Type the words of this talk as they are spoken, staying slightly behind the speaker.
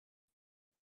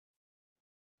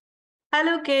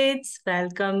Hello kids,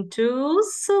 welcome to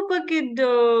Super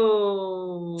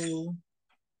Kiddo.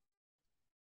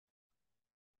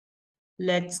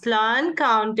 Let's learn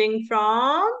counting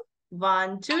from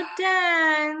 1 to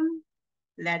 10.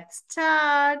 Let's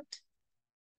start.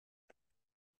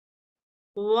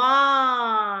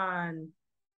 1.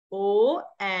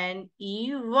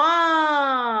 O-N-E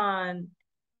 1.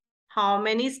 How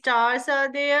many stars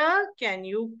are there? Can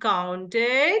you count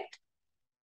it?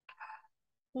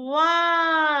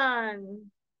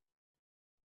 1.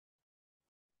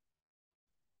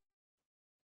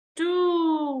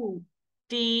 2.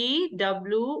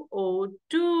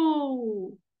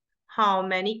 Two. How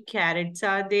many carrots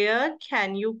are there?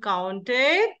 Can you count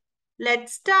it?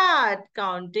 Let's start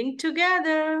counting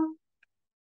together.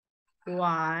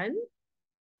 1,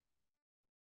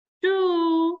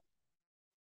 2,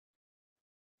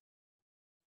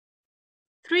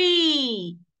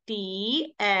 3.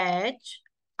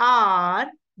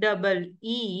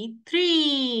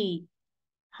 Three.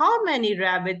 How many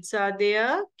rabbits are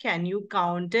there? Can you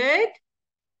count it?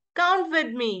 Count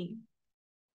with me.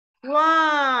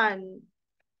 1,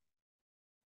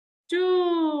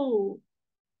 2,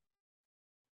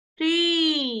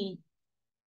 3,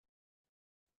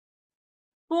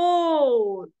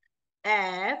 4.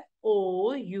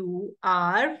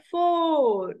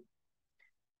 Four.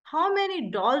 How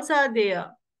many dolls are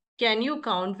there? Can you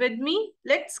count with me?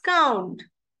 Let's count.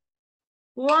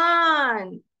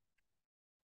 1,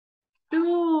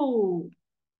 2,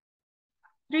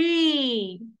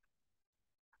 3,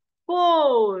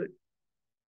 4,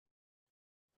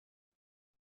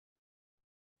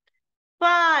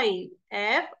 5.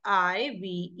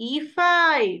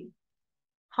 Five.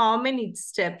 How many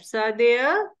steps are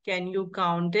there? Can you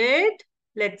count it?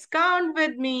 Let's count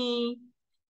with me.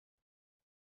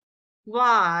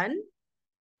 1,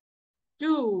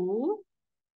 2,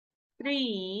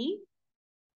 3,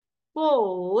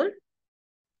 4,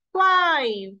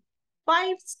 5.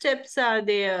 5 steps are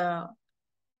there.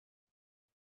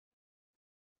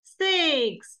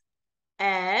 6.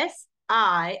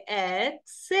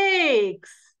 Six.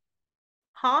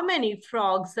 How many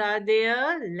frogs are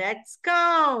there? Let's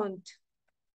count.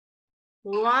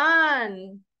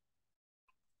 1,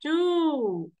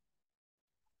 2,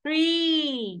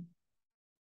 3,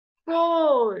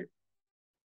 4,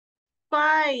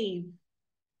 5,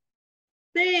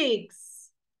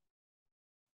 6,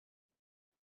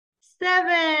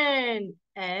 7.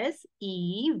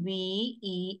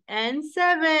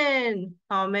 Seven.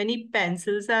 How many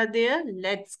pencils are there?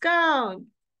 Let's count.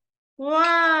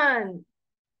 1,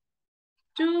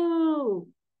 2,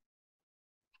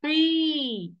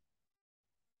 3,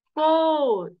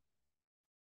 4,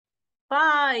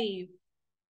 5,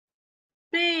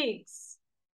 6,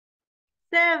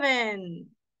 7,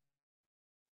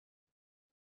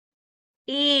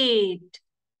 8.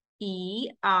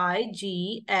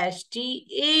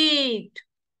 Eight.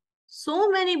 So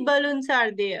many balloons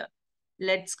are there.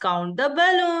 Let's count the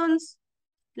balloons.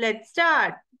 Let's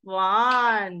start.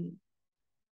 1,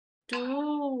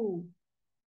 2,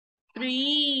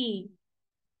 3,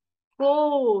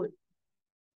 4,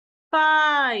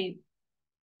 5,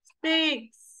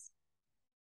 6,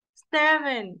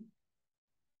 7,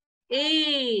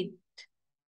 8.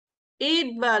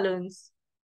 8 balloons.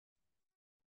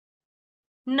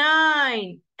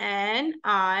 9.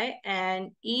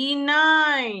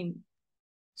 Nine.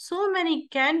 So many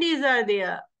candies are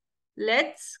there.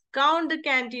 Let's count the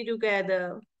candy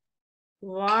together.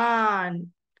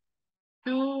 1,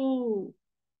 2,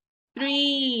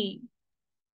 3,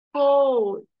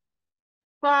 4,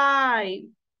 5,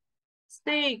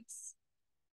 6,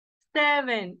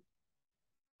 7,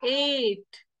 8,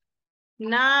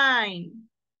 9.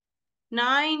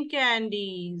 9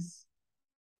 candies.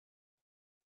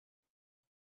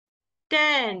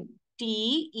 10.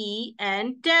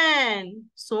 10.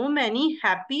 So many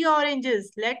happy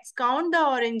oranges. Let's count the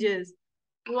oranges.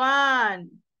 1,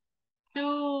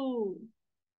 2,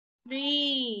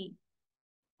 3,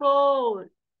 4,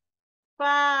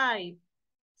 5,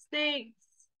 6,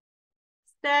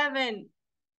 7,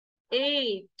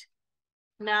 8,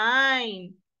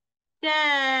 9,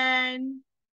 10.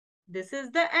 This is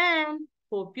the end.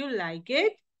 Hope you like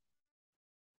it.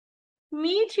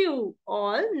 Meet you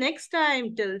all next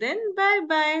time. Till then, bye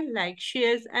bye. Like,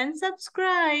 shares, and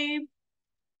subscribe.